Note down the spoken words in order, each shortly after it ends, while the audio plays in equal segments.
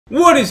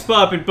What is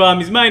poppin'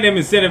 pommies? My name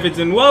is Senevids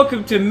and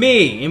welcome to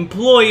me,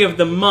 Employee of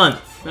the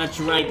Month.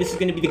 That's right, this is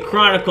gonna be the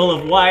chronicle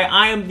of why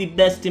I am the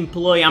best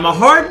employee. I'm a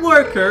hard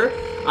worker,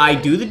 I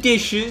do the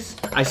dishes,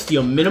 I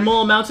steal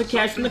minimal amounts of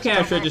cash from the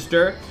cash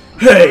register.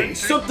 Hey,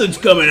 something's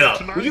coming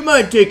up. Would you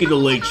mind taking the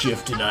late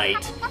shift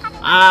tonight?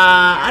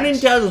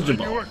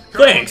 Unintelligible.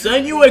 Thanks,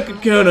 I knew I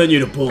could count on you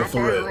to pull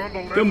through.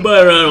 Come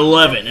by around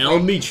 11 and I'll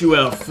meet you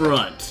out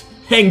front.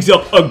 Hangs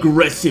up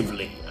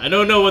aggressively. I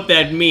don't know what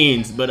that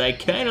means, but I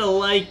kinda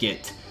like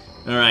it.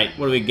 Alright,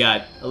 what do we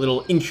got? A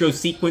little intro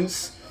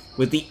sequence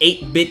with the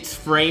 8-bit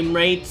frame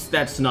rates?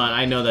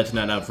 I know that's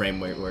not how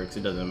frame rate works,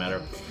 it doesn't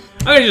matter.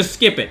 I'm gonna just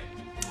skip it.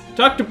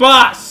 Talk to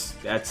boss!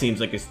 That seems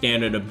like a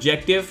standard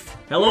objective.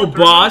 Hello,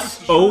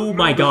 boss! Oh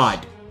my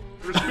god.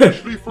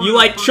 You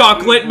like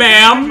chocolate,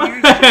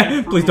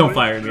 ma'am? Please don't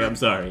fire me, I'm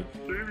sorry.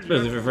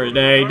 Especially for first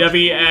day.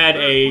 Duffy had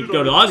a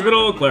go to the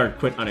hospital. Claire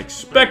quit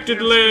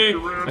unexpectedly.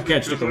 I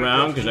can't stick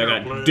around because I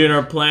got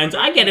dinner plans.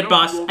 I get it,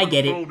 boss. I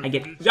get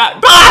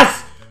it.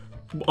 Boss!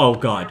 Oh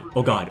god.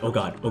 Oh god. Oh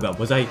god. Oh god.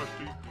 Was I?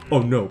 Oh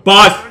no.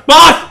 Boss!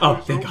 Boss! Oh,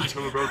 thank god.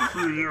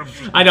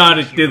 I know how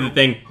to do the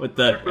thing with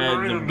the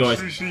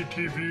doors.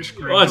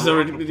 Oh,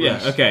 so,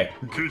 yeah, okay.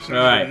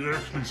 Alright.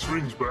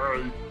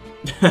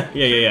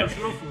 Yeah.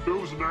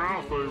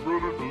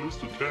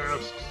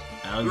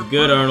 Sounds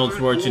good, Arnold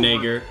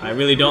Schwarzenegger. I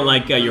really don't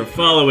like how you're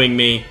following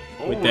me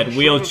with that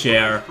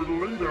wheelchair.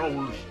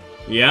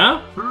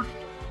 Yeah?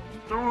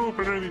 Don't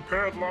open any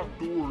padlocked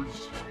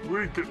doors.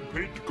 We ain't getting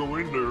paid to go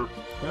in there.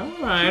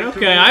 Alright,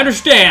 okay, I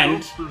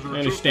understand.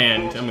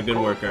 I'm a good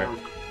worker.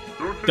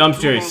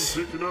 Dumpsters.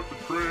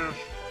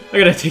 I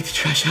gotta take the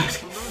trash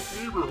out.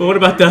 But what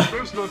about the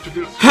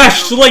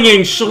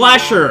hash-slinging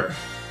slasher?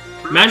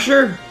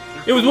 Masher?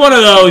 It was one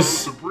of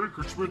those. The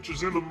breaker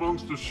switches in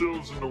amongst the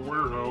shelves in the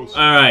warehouse.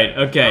 Alright,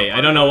 okay. I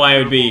don't know why it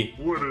would be.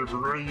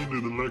 Whatever, I ain't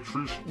an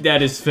electrician.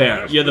 That is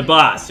fair. You're the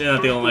boss. You're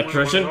not the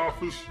electrician.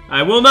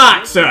 I will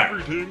not,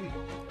 sir.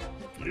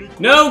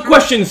 No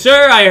question,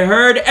 sir. I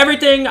heard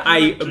everything.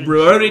 I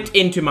wrote it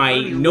into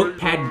my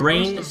notepad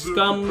brain,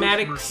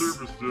 schematics.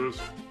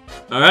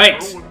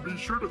 Alright.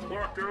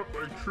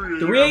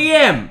 3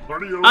 a.m.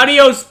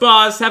 Adios,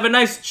 boss. Have a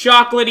nice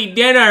chocolatey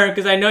dinner,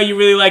 because I know you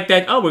really like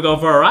that. Oh, we're going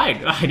for a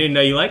ride. I didn't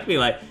know you liked me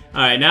like.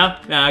 Alright, now?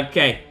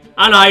 Okay.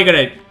 I don't know how you're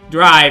gonna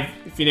drive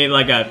if you need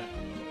like a,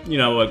 you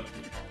know,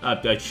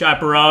 a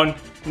chaperone.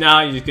 No,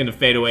 you're just gonna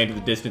fade away into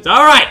the distance.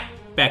 Alright!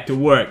 Back to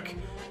work.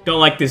 Don't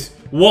like this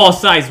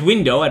wall-sized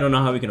window. I don't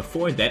know how we can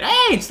afford that.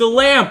 Hey, it's the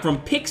lamp from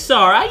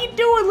Pixar. How you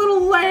doing,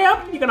 little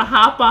lamp? You gonna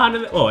hop onto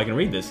the... Oh, I can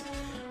read this.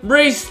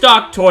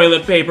 Restock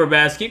toilet paper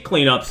basket,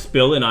 clean up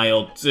spill in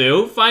aisle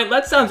 2. Fine,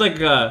 that sounds like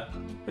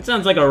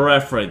a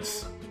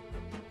reference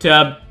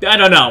to, I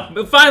don't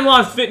know. Find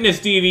lost fitness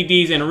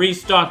DVDs and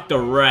restock the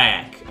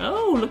rack.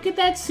 Oh, look at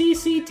that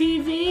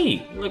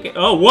CCTV. Look at,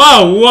 oh,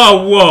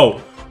 whoa.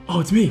 Oh,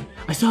 it's me.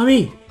 I saw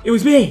me. It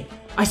was me.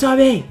 I saw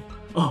me.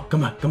 Oh,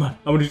 come on.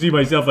 I want to see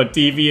myself on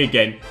TV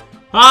again.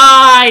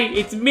 Hi,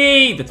 it's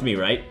me. That's me,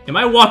 right? Am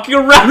I walking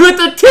around with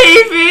the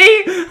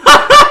TV?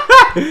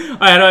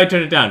 Alright, how do I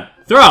turn it down?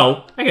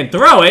 Throw? I can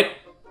throw it.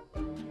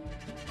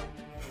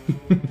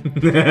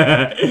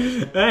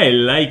 I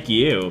like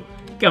you.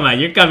 Come on,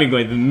 you're coming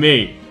with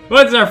me.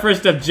 What's our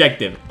first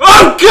objective?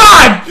 Oh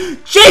God!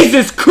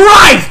 Jesus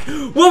Christ!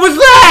 What was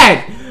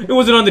that? It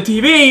wasn't on the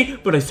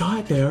TV, but I saw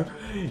it there.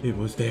 It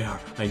was there.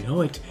 I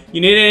know it.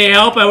 You need any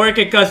help? I work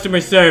at customer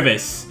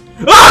service.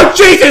 Oh,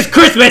 Jesus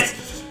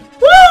Christmas!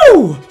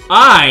 Woo!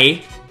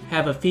 I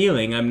have a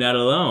feeling I'm not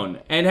alone.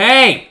 And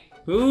hey!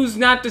 Who's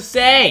not to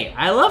say?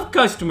 I love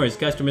customers.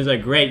 Customers are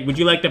great. Would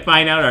you like to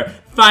find out our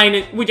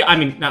finest... Would you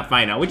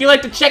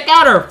like to check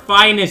out our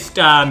finest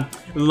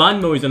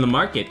lawnmowers on the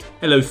market?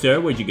 Hello, sir.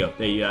 Where'd you go?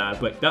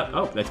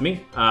 Oh, that's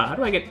me. How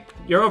do I get...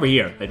 You're over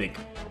here, I think.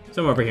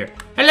 Somewhere over here.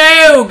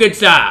 Hello, good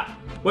sir.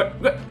 What?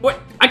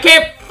 I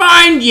can't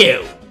find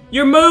you.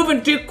 You're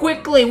moving too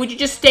quickly. Would you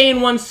just stay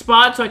in one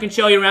spot so I can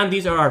show you around?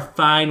 These are our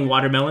fine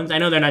watermelons. I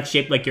know they're not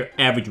shaped like your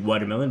average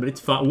watermelon, but it's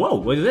fun. Whoa,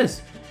 what is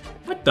this?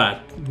 What the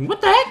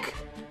heck?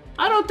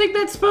 I don't think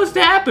that's supposed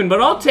to happen,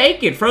 but I'll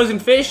take it. Frozen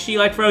fish, you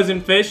like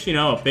frozen fish? You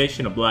know, a fish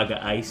in a block of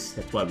ice.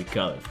 That's why we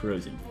call it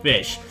frozen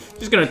fish.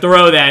 Just gonna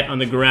throw that on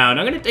the ground.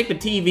 I'm gonna take the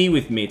TV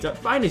with me. It's our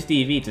finest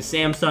TV. It's a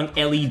Samsung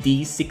LED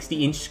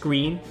 60-inch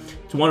screen.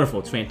 It's wonderful,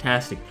 it's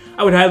fantastic.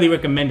 I would highly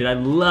recommend it. I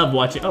love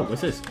watching, oh,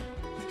 what's this?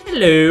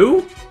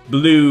 Hello?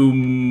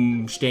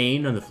 Blue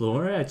stain on the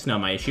floor. That's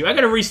not my issue. I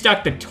gotta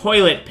restock the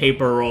toilet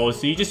paper rolls,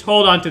 so you just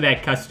hold on to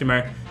that,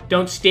 customer.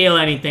 Don't steal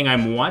anything,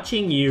 I'm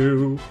watching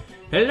you.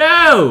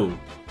 Hello!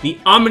 The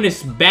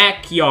ominous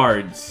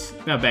backyards.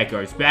 Not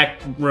backyards,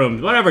 back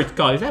rooms, whatever it's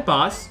called. Is that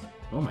boss?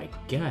 Oh my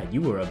god,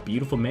 you are a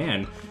beautiful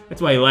man.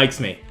 That's why he likes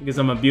me, because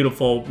I'm a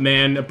beautiful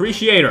man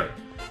appreciator.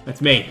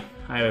 That's me.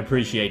 I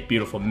appreciate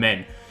beautiful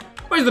men.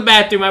 Where's the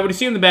bathroom? I would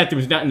assume the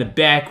bathroom is not in the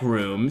back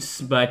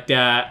rooms, but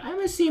I'm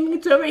assuming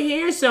it's over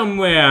here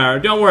somewhere.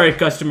 Don't worry,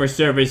 customer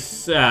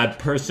service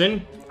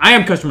person. I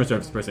am customer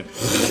service person.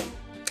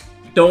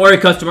 Don't worry,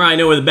 customer, I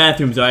know where the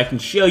bathrooms are. I can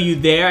show you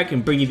there. I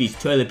can bring you these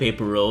toilet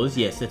paper rolls.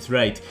 Yes, that's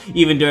right.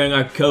 Even during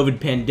our COVID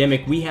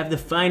pandemic, we have the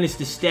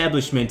finest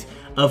establishment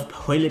of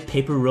toilet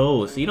paper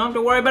rolls. So you don't have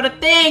to worry about a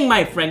thing,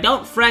 my friend.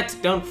 Don't fret,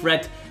 don't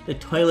fret. The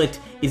toilet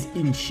is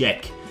in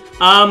check.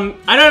 I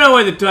don't know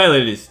where the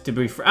toilet is, to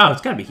be fair. Oh,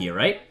 it's gotta be here,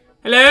 right?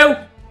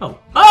 Hello? Oh,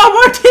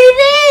 more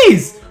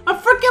TVs! I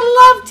freaking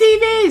love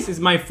TVs! Is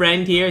my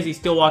friend here? Is he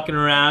still walking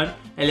around?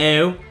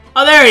 Hello?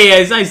 Oh, there he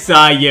is. I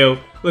saw you.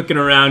 Looking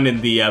around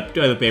in the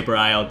toilet paper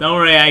aisle. Don't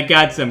worry, I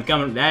got some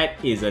coming.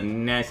 That is a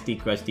nasty,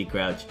 crusty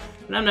crouch.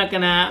 But I'm not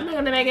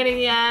gonna make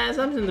any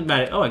assumptions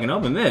about it. Oh, I can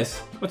open this.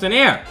 What's in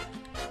here?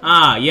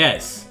 Ah,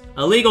 yes.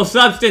 Illegal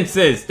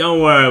substances.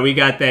 Don't worry, we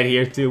got that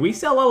here too. We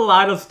sell a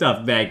lot of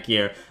stuff back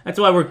here. That's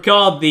why we're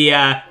called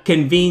the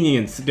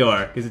convenience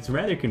store, because it's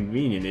rather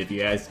convenient if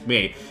you ask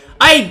me.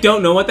 I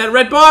don't know what that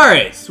red bar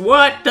is.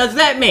 What does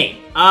that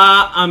mean?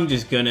 I'm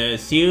just gonna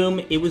assume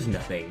it was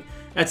nothing.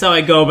 That's how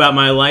I go about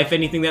my life.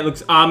 Anything that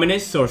looks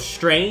ominous or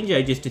strange,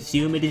 I just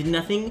assume it is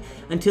nothing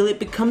until it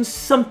becomes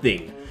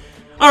something.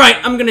 Alright,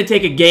 I'm gonna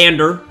take a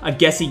gander, a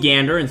guessy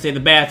gander, and say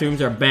the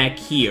bathrooms are back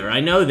here. I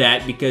know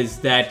that because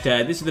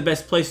this is the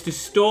best place to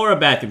store a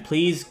bathroom.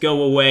 Please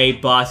go away,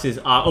 bosses.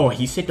 Oh,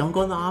 he said don't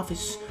go in the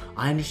office.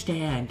 I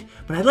understand.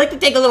 But I'd like to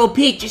take a little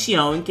peek, just, you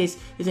know, in case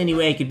there's any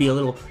way I could be a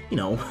little, you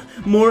know,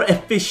 more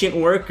efficient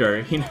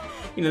worker. You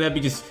know, that'd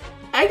be just...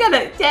 I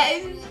gotta...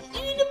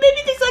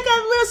 Maybe there's like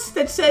a list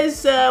that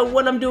says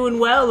what I'm doing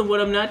well and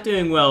what I'm not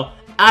doing well.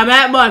 I'm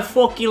at my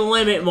fucking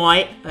limit,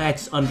 mate.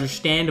 That's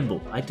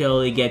understandable. I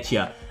totally get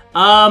ya.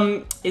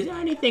 Is there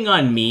anything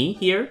on me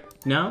here?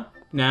 No?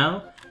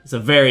 No? It's a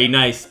very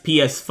nice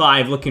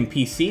PS5 looking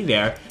PC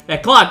there.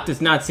 That clock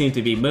does not seem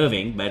to be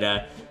moving,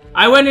 but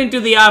I went into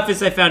the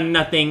office, I found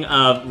nothing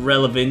of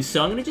relevance,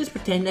 so I'm gonna just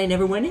pretend I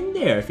never went in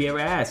there if you ever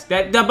ask.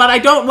 But I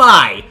don't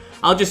lie.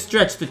 I'll just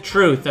stretch the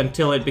truth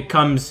until it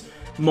becomes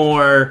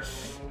more...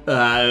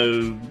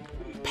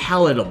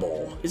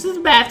 palatable. Is this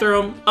a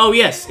bathroom? Oh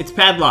yes, it's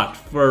padlocked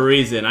for a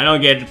reason. I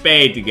don't get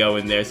paid to go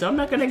in there, so I'm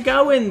not gonna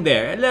go in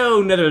there.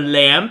 Hello, another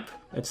lamp.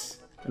 That's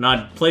an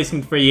odd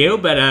placement for you,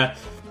 but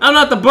I'm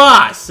not the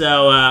boss,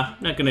 so I'm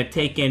not gonna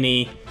take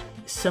any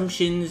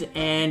assumptions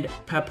and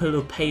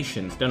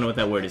palpations. Don't know what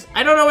that word is.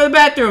 I don't know where the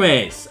bathroom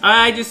is.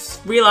 I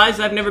just realized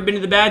I've never been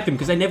to the bathroom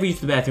because I never use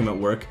the bathroom at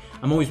work.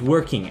 I'm always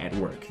working at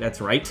work. That's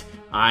right.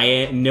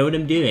 I know what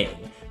I'm doing,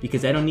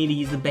 because I don't need to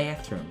use the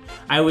bathroom.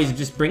 I always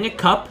just bring a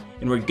cup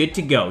and we're good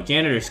to go.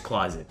 Janitor's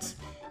closets.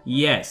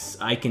 Yes,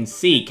 I can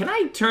see. Can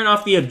I turn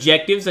off the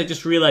objectives? I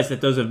just realized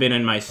that those have been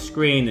on my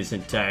screen this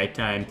entire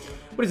time.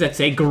 What does that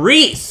say?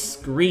 Grease!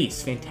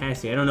 Grease,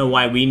 fantastic. I don't know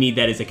why we need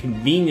that as a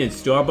convenience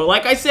store, but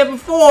like I said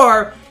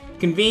before,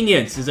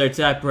 convenience is our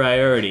top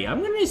priority.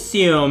 I'm gonna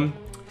assume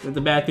that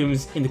the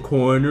bathroom's in the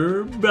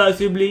corner,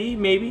 possibly,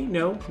 maybe.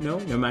 No,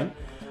 never mind.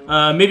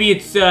 Maybe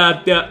it's,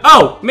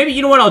 oh, maybe,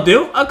 you know what I'll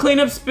do? I'll clean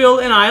up spill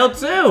in aisle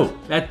 2.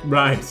 That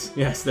rhymes.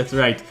 Yes, that's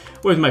right.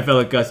 Where's my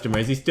fellow customer?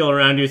 Is he still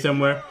around here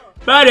somewhere?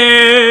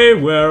 Buddy,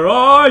 where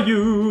are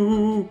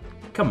you?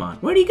 Come on,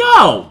 where'd he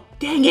go?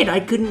 Dang it, I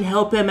couldn't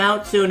help him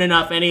out soon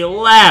enough and he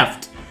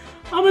left.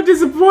 I'm a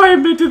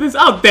disappointment to this.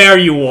 Oh, there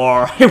you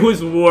are. I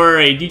was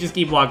worried. You just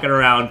keep walking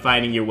around,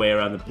 finding your way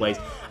around the place.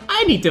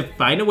 I need to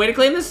find a way to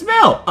clean the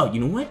smell. Oh, you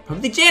know what?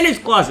 Probably the janitor's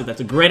closet.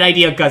 That's a great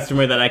idea,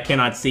 customer, that I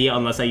cannot see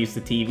unless I use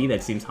the TV.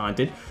 That seems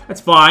haunted.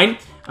 That's fine.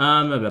 You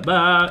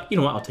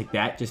know what? I'll take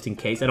that just in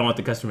case. I don't want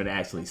the customer to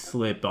actually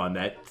slip on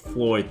that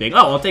floor thing.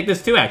 Oh, I'll take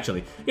this too,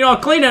 actually. You know, I'll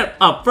clean it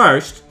up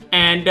first,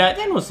 and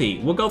then we'll see.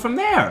 We'll go from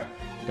there.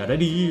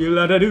 Da-da-dee,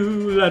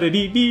 la-da-doo,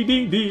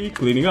 la-da-dee-dee-dee-dee.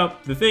 Cleaning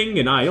up the thing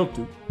in aisle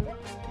 2.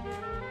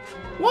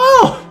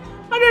 Whoa!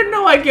 I didn't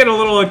know I'd get a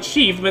little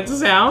achievement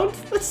sound.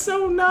 That's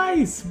so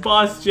nice.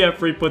 Boss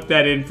Jeffrey put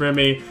that in for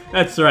me.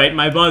 That's right,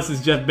 my boss is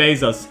Jeff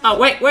Bezos. Oh,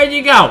 wait, where'd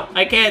you go?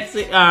 I can't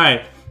see.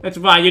 Alright, that's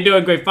fine, you're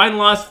doing great. Find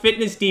lost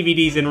fitness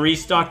DVDs and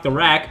restock the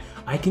rack.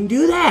 I can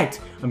do that.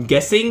 I'm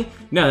guessing.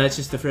 No, that's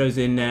just the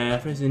frozen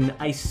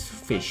ice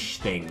fish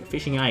thing.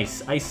 Fishing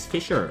ice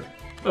fisher.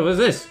 What was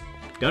this?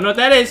 Don't know what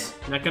that is.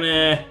 Not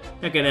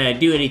gonna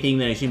do anything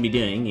that I shouldn't be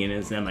doing. You know,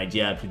 it's not my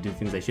job to do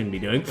things I shouldn't be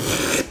doing.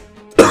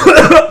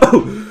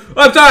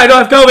 I'm sorry, I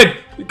don't have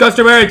COVID.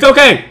 Customer, it's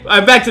okay.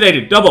 I'm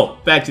vaccinated. Double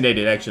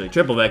vaccinated, actually.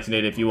 Triple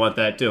vaccinated if you want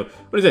that too.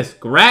 What is this?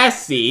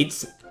 Grass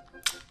seeds?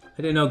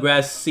 I didn't know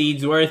grass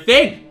seeds were a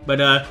thing.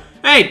 But,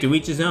 hey, to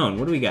each his own.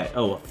 What do we got?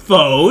 Oh, a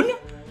phone?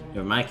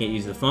 Never mind, I can't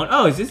use the phone.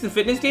 Oh, is this the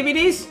fitness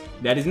DVDs?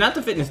 That is not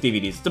the fitness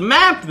DVDs. It's the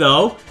map,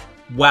 though.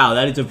 Wow,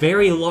 that is a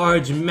very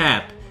large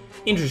map.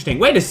 Interesting.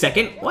 Wait a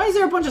second. Why is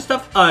there a bunch of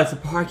stuff? Oh, it's a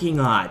parking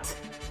lot.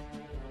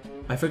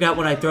 I forgot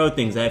when I throw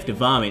things, I have to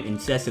vomit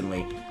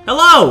incessantly.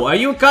 Hello, are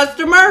you a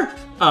customer?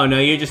 Oh no,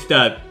 you're just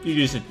a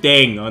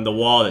thing on the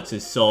wall that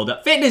says sold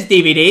out. Fitness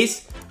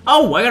DVDs.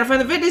 Oh, I gotta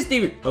find the fitness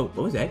DVD. Oh,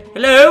 what was that?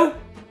 Hello?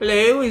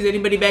 Hello, is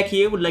anybody back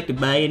here would like to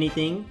buy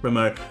anything from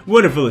our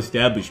wonderful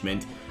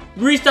establishment?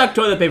 Restock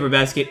toilet paper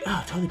basket.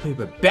 Oh, toilet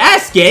paper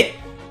basket?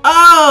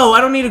 Oh,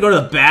 I don't need to go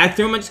to the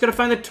bathroom. I just gotta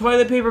find the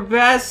toilet paper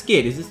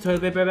basket. Is this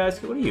toilet paper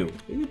basket? What are you?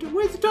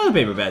 Where's the toilet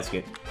paper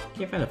basket?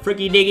 Can't find the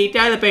freaky diggy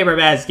toilet paper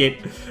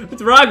basket.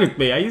 What's wrong with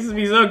me? I used to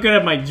be so good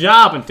at my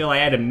job until I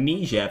had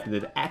amnesia after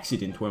the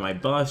accident where my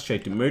boss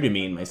tried to murder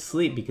me in my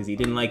sleep because he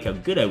didn't like how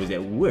good I was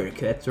at work.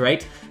 That's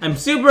right. I'm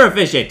super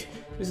efficient.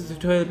 This is the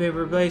toilet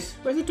paper place.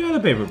 Where's the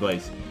toilet paper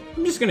place?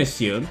 I'm just gonna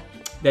assume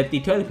that the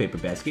toilet paper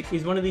basket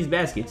is one of these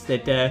baskets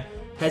that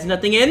has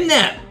nothing in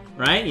them,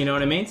 right? You know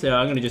what I mean? So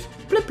I'm gonna just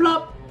flip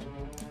flop.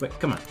 Wait,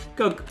 come on,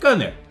 go in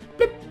there.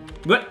 Flip.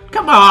 What?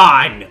 Come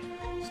on!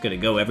 Just gonna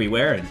go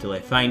everywhere until I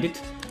find it.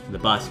 So the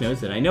boss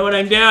knows that I know what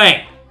I'm doing.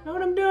 I know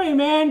what I'm doing,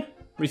 man.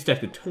 Restock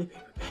the toilet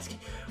paper basket.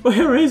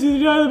 Where is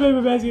the toilet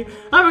paper basket?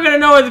 How am I gonna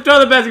know where the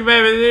toilet basket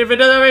is if it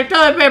doesn't have any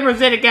toilet paper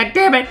in it? God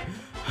damn it!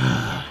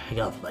 I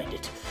gotta find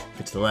it.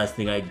 It's the last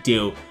thing I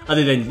do,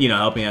 other than, you know,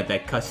 helping out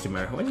that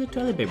customer. Where's the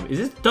toilet paper? Is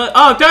this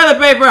oh, toilet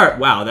paper!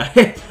 Wow,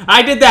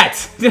 I did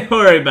that! Don't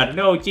worry about it.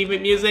 No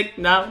achievement music?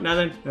 No,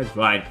 nothing? That's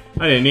fine.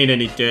 I didn't need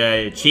any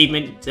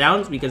achievement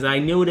sounds because I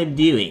know what I'm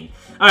doing.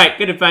 Alright,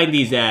 gonna find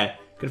these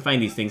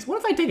things. What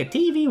if I take a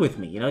TV with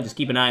me? You know, just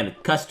keep an eye on the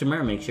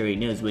customer, make sure he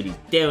knows what he's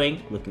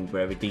doing, looking for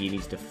everything he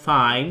needs to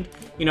find.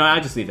 You know,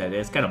 I'll just leave that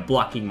there. It's kind of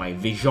blocking my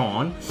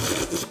vision.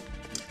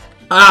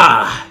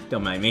 Ah,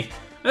 don't mind me.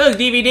 Are those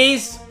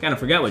DVDs? Kind of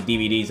forgot what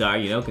DVDs are,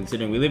 you know,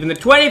 considering we live in the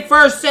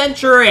 21st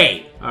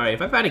century! Alright,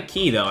 if I find a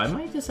key, though, I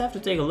might just have to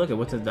take a look at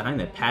what's behind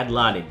that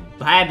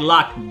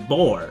padlock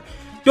door.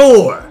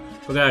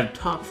 We're gonna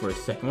talk for a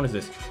second. What is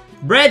this?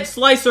 Bread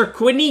slicer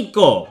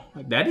quinico.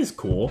 That is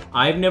cool.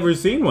 I've never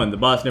seen one. The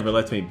boss never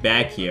lets me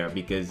back here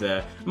because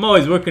I'm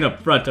always working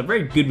up front. I'm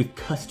very good with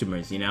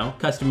customers, you know?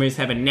 Customers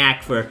have a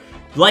knack for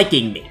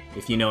liking me,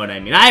 if you know what I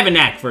mean. I have a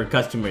knack for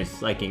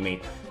customers liking me.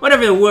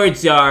 Whatever the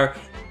words are,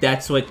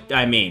 that's what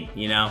I mean,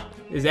 you know?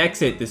 There's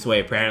exit this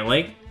way,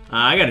 apparently.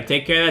 I gotta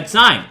take care of that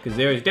sign, because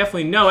there is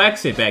definitely no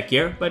exit back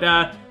here, but,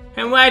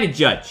 who am I to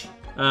judge?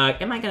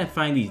 Am I gonna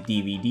find these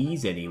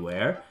DVDs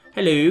anywhere?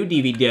 Hello,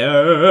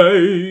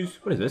 DVDs!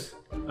 What is this?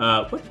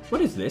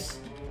 What is this?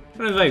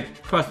 What if I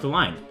cross the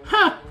line?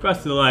 Ha!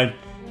 Crossed the line.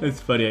 That's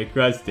funny, I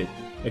crossed it.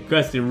 I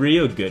crossed it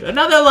real good.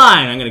 Another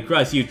line! I'm gonna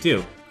cross you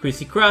too.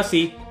 Chrissy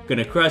crossy,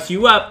 gonna cross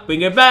you up,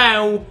 bring a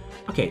bow!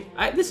 Okay,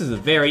 this is a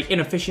very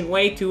inefficient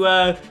way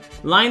to,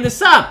 line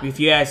this up, if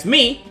you ask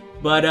me.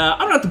 But,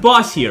 I'm not the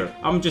boss here.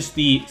 I'm just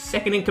the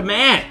second in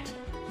command.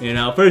 You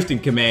know, first in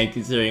command,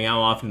 considering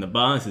how often the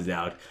boss is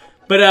out.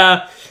 But,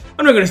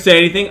 I'm not gonna say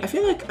anything. I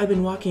feel like I've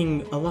been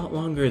walking a lot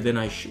longer than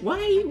I should.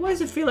 Why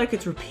does it feel like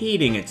it's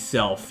repeating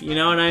itself? You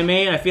know what I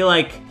mean? I feel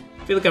like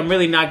I'm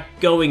really not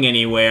going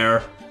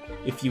anywhere,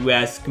 if you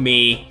ask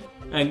me.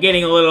 I'm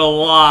getting a little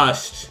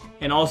lost.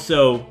 And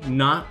also,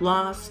 not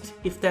lost,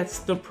 if that's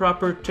the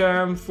proper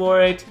term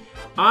for it.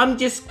 I'm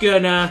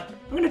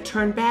gonna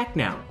turn back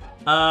now.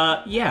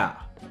 Yeah.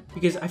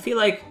 Because I feel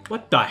like,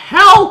 what the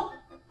hell?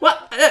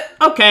 What?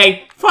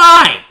 Okay,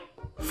 fine.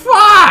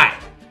 Fine.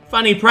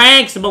 Funny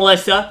pranks,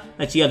 Melissa.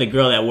 That's the other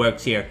girl that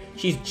works here.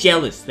 She's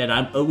jealous that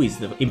I'm always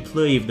the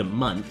employee of the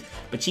month.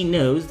 But she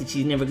knows that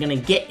she's never gonna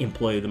get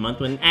employee of the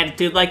month with an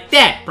attitude like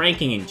that.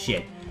 Pranking and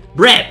shit.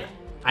 Breb,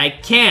 I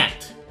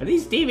can't. Are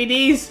these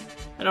DVDs?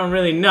 I don't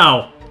really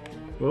know.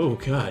 Oh,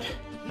 God.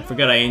 I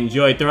forgot I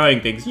enjoy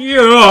throwing things.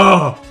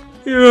 Yeah!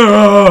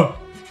 Yeah!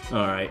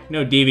 Alright,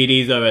 no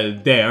DVDs over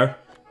there,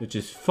 which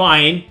is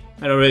fine.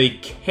 I don't really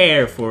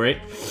care for it.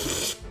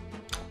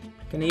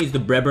 Can I use the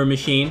Breber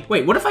machine?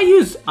 Wait, what if I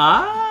use...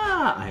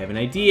 Ah, I have an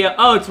idea.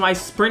 Oh, it's my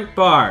sprint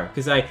bar,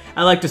 because I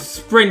like to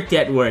sprint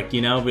at work,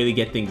 you know, really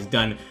get things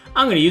done.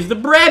 I'm gonna use the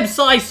Breb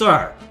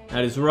slicer.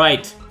 That is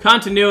right.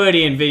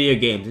 Continuity in video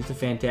games. It's a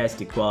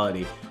fantastic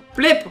quality.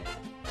 Flip!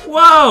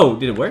 Whoa!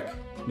 Did it work?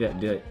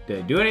 Did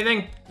I do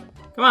anything?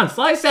 Come on,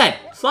 slice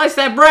that! Slice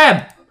that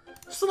Breb!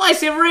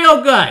 Slice it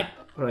real good!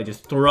 Or do I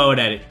just throw it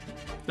at it?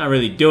 Not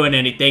really doing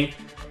anything.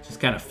 Just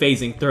kind of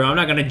phasing through. I'm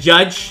not gonna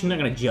judge. I'm not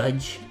gonna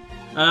judge.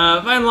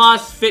 Find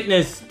Lost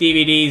Fitness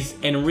DVDs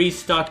and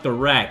restock the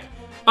rack.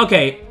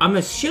 Okay, I'm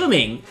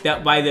assuming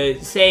that by the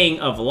saying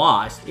of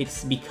Lost,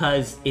 it's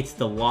because it's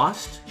the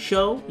Lost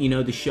show. You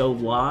know, the show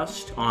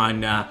Lost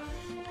on,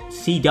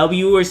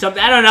 CW or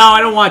something. I don't know. I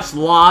don't watch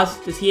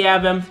Lost. Does he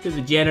have them? Does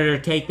the janitor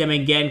take them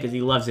again? Because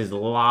he loves his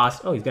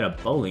Lost. Oh, he's got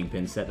a bowling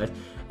pin set.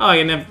 Oh,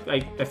 and then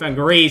I found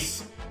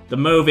Grease, the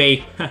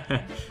movie.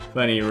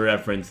 Funny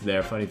reference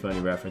there. Funny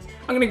reference.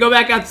 I'm gonna go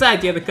back outside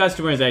to the other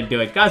customers I do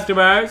it.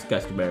 Customers.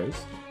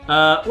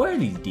 Where are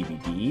these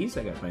DVDs?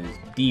 I gotta find these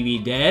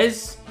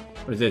DVDs.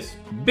 What is this?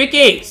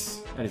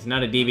 Bickies! That is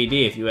not a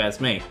DVD if you ask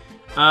me.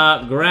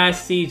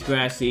 Grass seeds,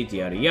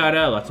 yada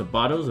yada. Lots of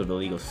bottles of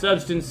illegal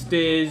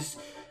substances.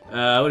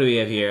 What do we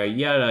have here?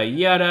 Yada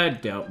yada.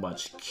 Don't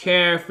much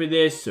care for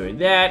this or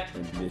that.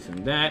 Or this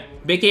and that.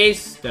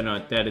 Bickies. Don't know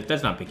what that is.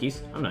 That's not Bickies.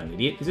 I'm not an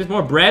idiot. Is this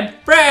more Breb?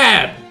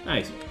 Breb!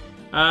 Nice.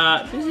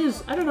 This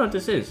is... I don't know what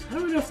this is. I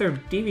don't know if they're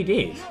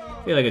DVDs.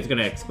 I feel like it's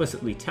gonna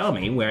explicitly tell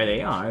me where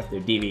they are if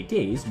they're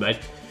DVDs, but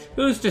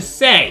who's to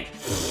say?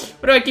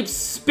 Why do I keep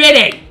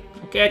spitting?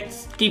 I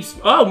keeps...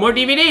 Oh, more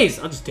DVDs.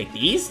 I'll just take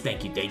these.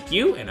 Thank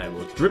you. And I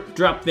will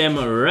drop them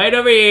right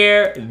over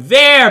here.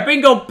 There,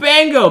 bingo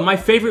bango. My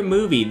favorite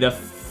movie, the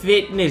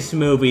fitness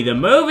movie. The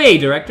movie,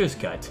 director's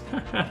cut.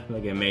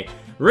 Look at me.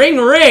 Ring,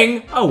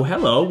 ring. Oh,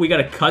 hello. We got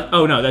a cut.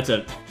 Oh, no, it's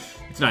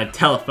not a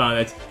telephone.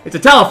 It's a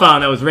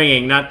telephone that was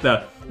ringing, not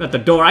the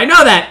door. I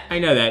know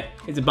that.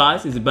 It's a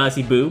boss. It's a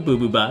bossy boo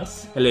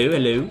boss.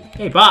 Hello.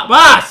 Hey,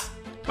 boss.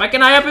 Why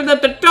can't I open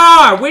up the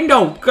door?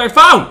 Window,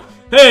 phone.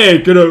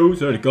 Hey, kiddo.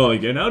 Sorry to call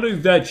again. How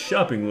does that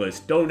shopping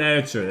list? Don't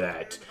answer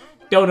that.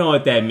 Don't know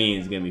what that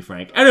means, gonna be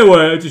frank. Anyway,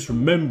 I just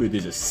remembered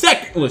there's a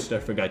second list I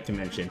forgot to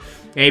mention.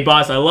 Hey,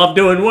 boss, I love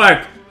doing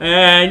work.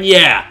 And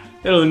yeah,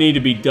 it'll need to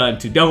be done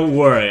too. Don't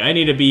worry. I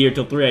need to be here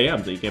till 3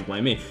 a.m., so you can't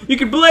blame me. You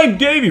can blame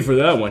Davey for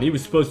that one. He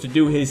was supposed to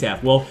do his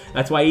half. Well,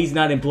 that's why he's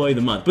not Employee of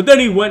the Month. But then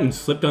he went and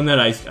slipped on that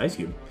ice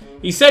cube.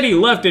 He said he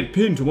left it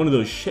pinned to one of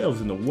those shelves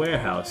in the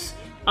warehouse.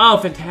 Oh,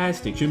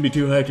 fantastic. Shouldn't be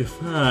too hard to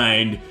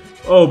find.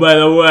 Oh, by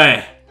the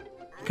way.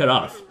 Cut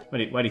off.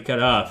 Why'd he cut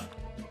off?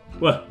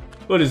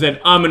 What is that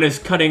ominous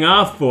cutting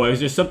off for? Is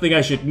there something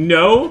I should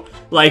know?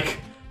 Like,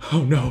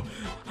 oh no.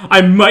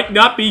 I might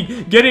not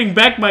be getting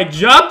back my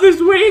job this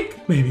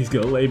week? Maybe he's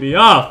gonna lay me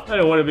off. I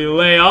don't want to be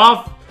laid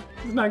off.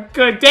 It's not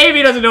good.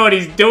 Davey doesn't know what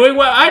he's doing.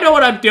 Well, I know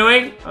what I'm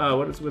doing.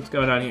 What's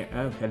going on here?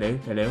 Oh,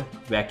 hello.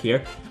 Back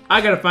here. I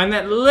gotta find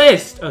that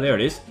list. Oh, there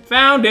it is.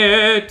 Found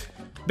it.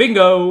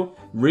 Bingo.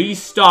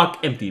 Restock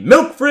empty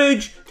milk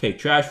fridge. Take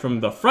trash from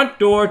the front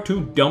door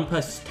to dump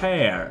a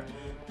stair.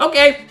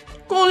 Okay,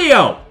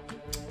 coolio.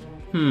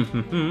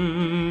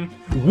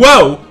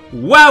 Whoa.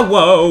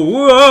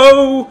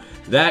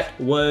 That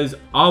was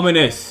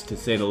ominous, to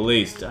say the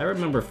least. I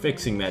remember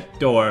fixing that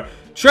door.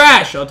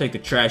 Trash! I'll take the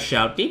trash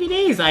out.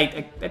 DVDs,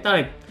 I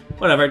thought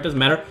whatever, it doesn't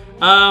matter.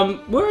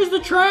 Where is the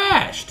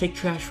trash? Take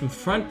trash from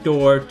front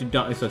door to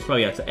dump. So it's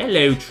probably outside.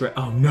 Hello,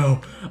 oh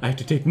no, I have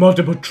to take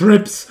multiple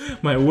trips.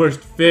 My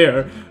worst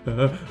fear.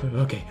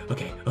 Okay.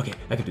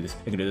 I can do this.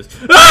 I can do this.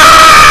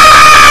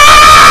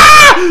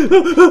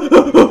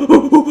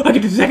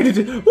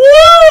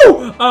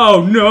 Woo!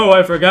 Oh no,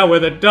 I forgot where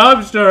the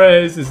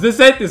dumpster is. Is this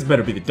it? This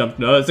better be the dumpster.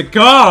 No, it's a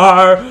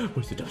car.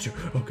 Where's the dumpster?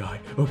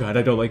 Oh god,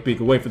 I don't like being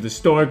away from the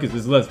store because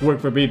there's less work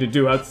for me to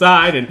do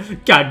outside.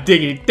 And god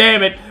diggity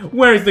damn it,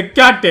 where's the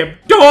goddamn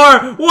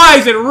door? Why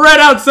is it red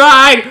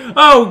outside?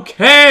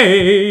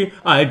 Okay,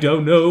 I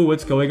don't know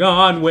what's going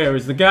on. Where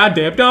is the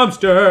goddamn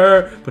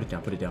dumpster? Put it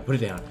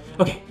down.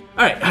 Okay,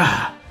 alright.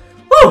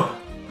 Woo!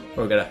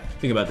 We're gonna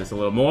think about this a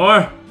little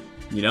more.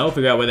 You know,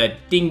 figure out where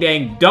that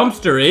ding-dang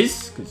dumpster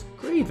is. Because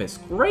grievous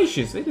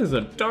gracious, it is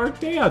a dark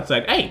day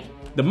outside. Hey,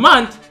 the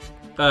month?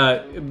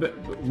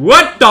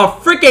 What the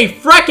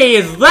fricky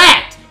is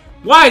that?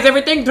 Why is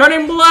everything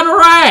turning blood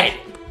red?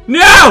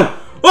 No!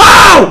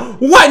 Oh!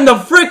 What in the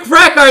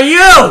frack are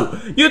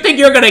you? You think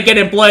you're gonna get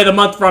Employee of the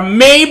Month from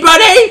me,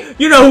 buddy?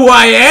 You know who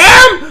I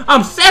am?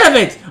 I'm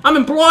Senevids. I'm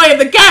Employee of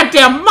the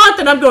goddamn month,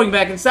 and I'm going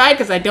back inside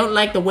because I don't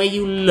like the way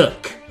you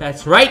look.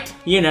 That's right.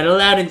 You're not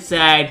allowed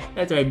inside.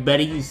 That's right,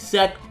 buddy. You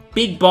suck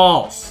big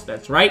balls.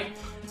 That's right.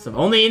 It's the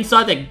only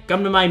insult that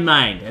come to my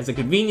mind. As a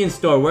convenience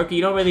store worker,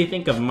 you don't really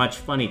think of much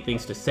funny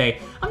things to say.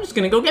 I'm just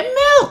gonna go get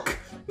milk.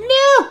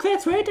 Milk.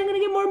 That's right. I'm gonna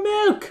get more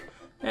milk.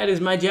 That is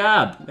my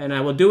job, and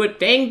I will do it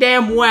dang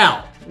damn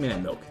well. Give me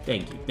that milk.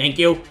 Thank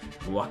you.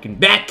 Walking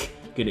back.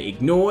 Gonna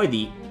ignore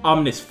the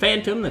ominous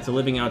phantom that's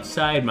living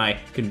outside my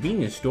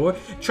convenience store,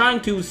 trying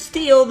to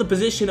steal the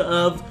position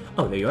of...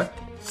 Oh, there you are.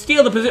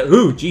 Steal the position...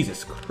 Ooh,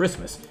 Jesus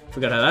Christmas.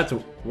 Forgot how that's...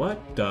 What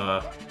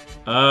the...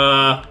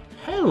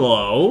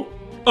 hello?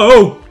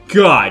 Oh,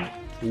 God.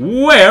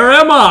 Where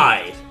am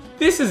I?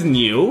 This is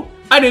new.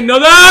 I didn't know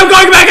that. I'm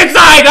going back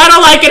inside. I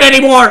don't like it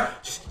anymore.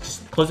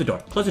 Just close the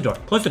door.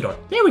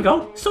 There we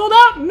go. Sold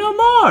out. No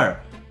more.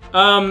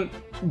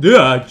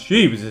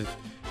 Jesus.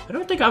 I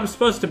don't think I'm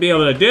supposed to be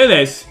able to do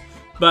this,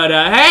 but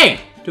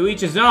hey, to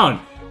each his own.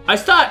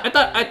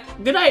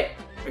 Did I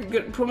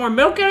put more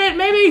milk in it?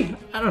 Maybe.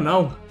 I don't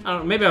know.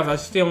 Maybe if I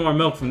steal more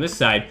milk from this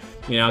side,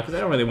 you know, because I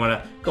don't really want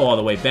to go all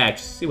the way back.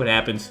 Just see what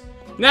happens.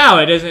 No,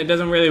 it doesn't. It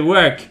doesn't really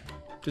work.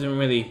 Is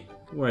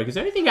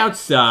there anything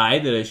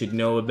outside that I should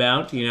know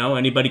about? You know,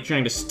 anybody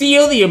trying to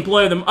steal the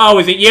Employee of the Month? Oh,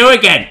 is it you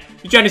again?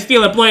 You trying to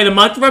steal Employee of the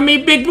Month from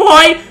me, big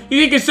boy? You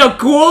think you're so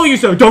cool?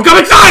 Don't come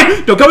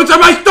inside! Don't come inside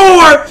my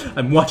store!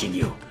 I'm watching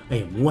you. I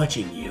am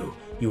watching you.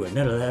 You are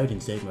not allowed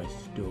inside my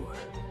store.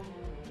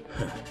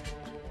 Huh.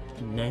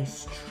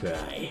 Nice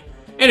try.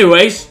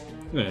 Anyways,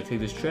 I'm gonna take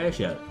this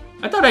trash out.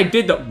 I thought I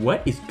did the...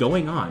 What is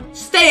going on?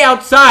 Stay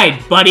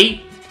outside,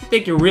 buddy! You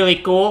think you're really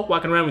cool?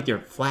 Walking around with your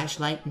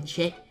flashlight and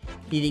shit?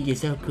 You think you're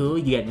so cool?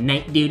 You got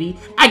night duty?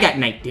 I got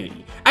night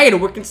duty. I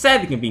gotta work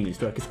inside the convenience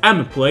store because I'm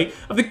employee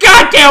of the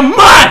goddamn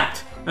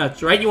month!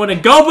 That's right, you wanna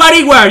go,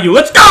 buddy? Where are you?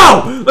 Let's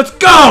go! Let's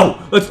go!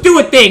 Let's do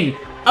a thing!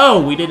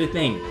 Oh, we did a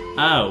thing.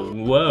 Oh,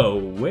 whoa,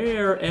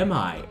 where am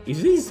I?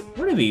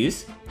 What are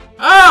these?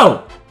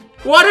 Oh!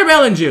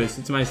 Watermelon juice!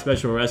 It's my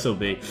special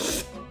recipe.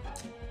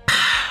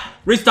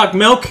 Restock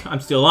milk? I'm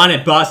still on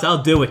it, boss.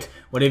 I'll do it.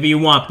 Whatever you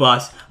want,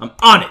 boss. I'm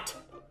on it.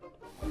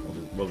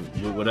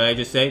 What did I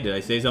just say? Did I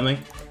say something?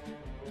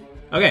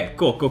 Okay,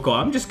 cool.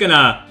 I'm just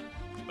gonna...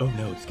 Oh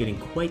no, it's getting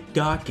quite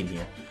dark in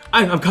here.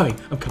 I'm coming,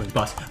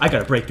 boss. I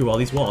gotta break through all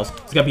these walls.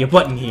 There's gotta be a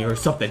button here or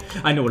something.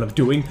 I know what I'm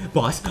doing,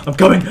 boss. I'm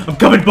coming,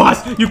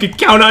 boss. You can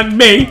count on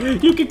me.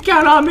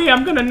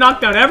 I'm gonna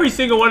knock down every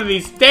single one of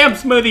these damn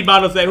smoothie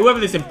bottles that whoever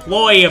this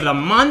employee of the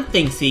month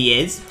thinks he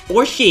is,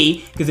 or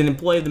she, because an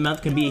employee of the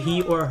month can be a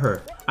he or a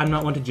her. I'm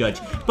not one to judge.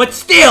 But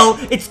still,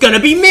 it's gonna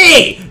be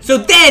me! So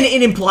then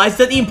it implies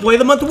that the employee of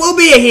the month will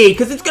be a he,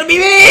 because it's gonna be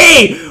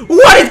me!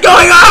 What is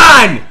going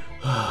on?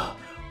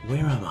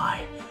 Where am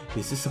I?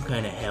 Is this some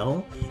kind of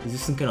hell? Is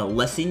this some kind of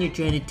lesson you're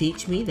trying to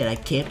teach me? That I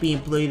can't be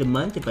employee of the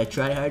month if I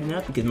try hard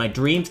enough because my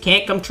dreams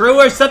can't come true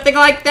or something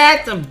like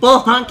that? Some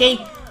bull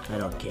honky? I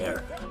don't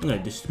care. I'm gonna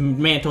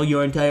dismantle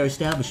your entire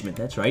establishment,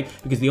 that's right.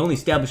 Because the only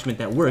establishment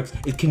that works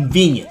is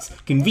convenience.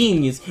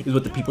 Convenience is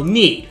what the people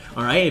need,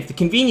 alright? If the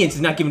convenience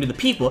is not given to the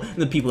people, then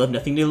the people have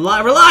nothing to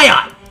rely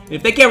on. And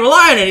if they can't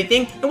rely on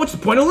anything, then what's the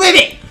point of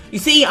living? You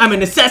see, I'm a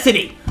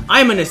necessity.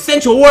 I'm an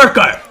essential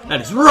worker.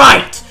 That is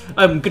right.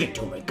 I'm gonna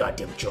do my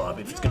goddamn job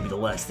if it's gonna be the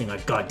last thing I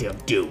goddamn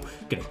do.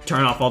 I'm gonna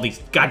turn off all these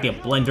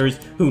goddamn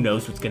blenders. Who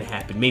knows what's gonna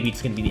happen? Maybe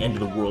it's gonna be the end of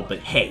the world, but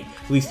hey,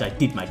 at least I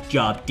did my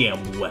job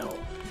damn well.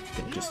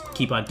 I'm gonna just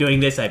keep on doing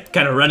this. I'm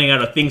kind of running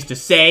out of things to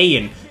say,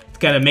 and it's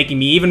kind of making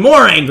me even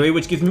more angry,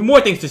 which gives me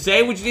more things to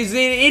say, which is an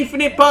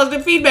infinite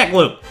positive feedback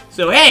loop.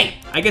 So hey,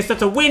 I guess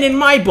that's a win in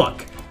my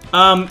book.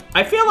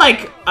 I feel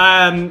like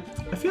can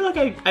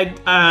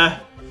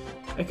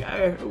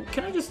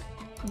I just,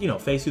 you know,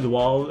 face through the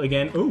wall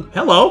again? Ooh,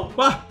 hello!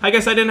 Well, I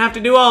guess I didn't have to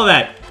do all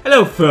that.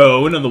 Hello,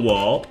 phone on the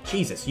wall.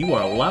 Jesus, you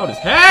are loud as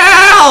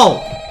hell!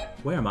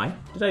 Where am I?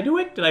 Did I do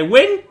it? Did I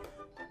win?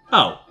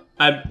 Oh,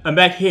 I'm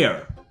back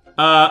here.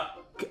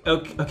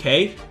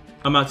 Okay.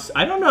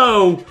 I don't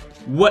know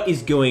what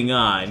is going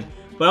on,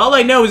 but all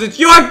I know is it's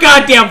your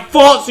goddamn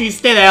fault, so you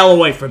stay the hell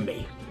away from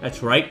me.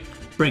 That's right.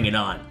 Bring it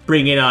on.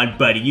 Bring it on,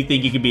 buddy. You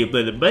think you can be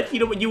employee of the month? You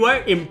know what you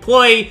are?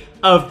 Employee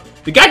of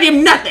the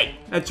goddamn nothing.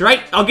 That's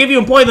right. I'll give you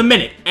employee of the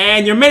minute.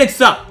 And your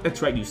minute's up.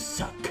 That's right. You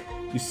suck.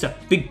 You suck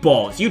big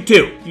balls. You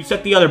too. You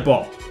suck the other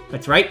ball.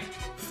 That's right.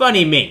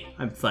 Funny me.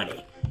 I'm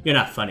funny. You're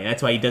not funny.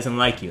 That's why he doesn't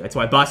like you. That's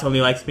why boss only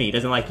likes me. He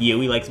doesn't like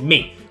you. He likes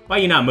me. Why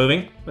are you not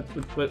moving?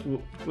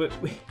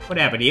 What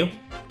happened to you?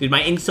 Did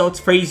my insults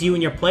freeze you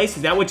in your place?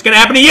 Is that what's gonna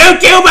happen to you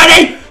too,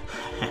 buddy?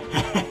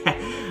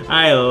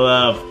 I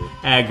love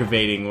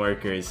aggravating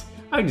workers.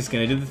 I'm just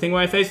gonna do the thing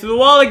where I face to the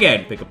wall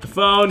again. Pick up the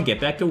phone, get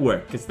back to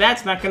work, because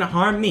that's not gonna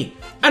harm me.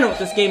 I know what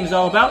this game is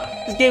all about.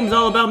 This game is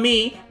all about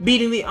me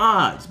beating the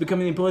odds,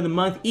 becoming the employee of the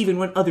month even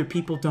when other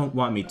people don't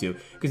want me to.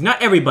 Because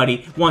not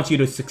everybody wants you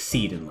to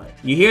succeed in life.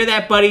 You hear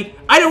that, buddy?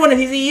 I don't want to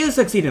see you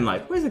succeed in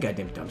life. Where's the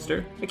goddamn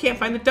dumpster? I can't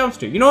find the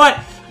dumpster. You know what?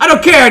 I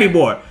don't care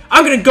anymore.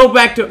 I'm gonna go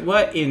back to...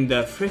 What in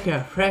the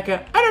fricka?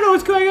 I don't know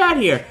what's going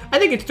on here. I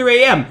think it's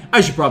 3 AM.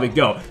 I should probably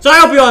go. So I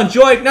hope you all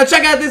enjoyed. Now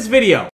check out this video.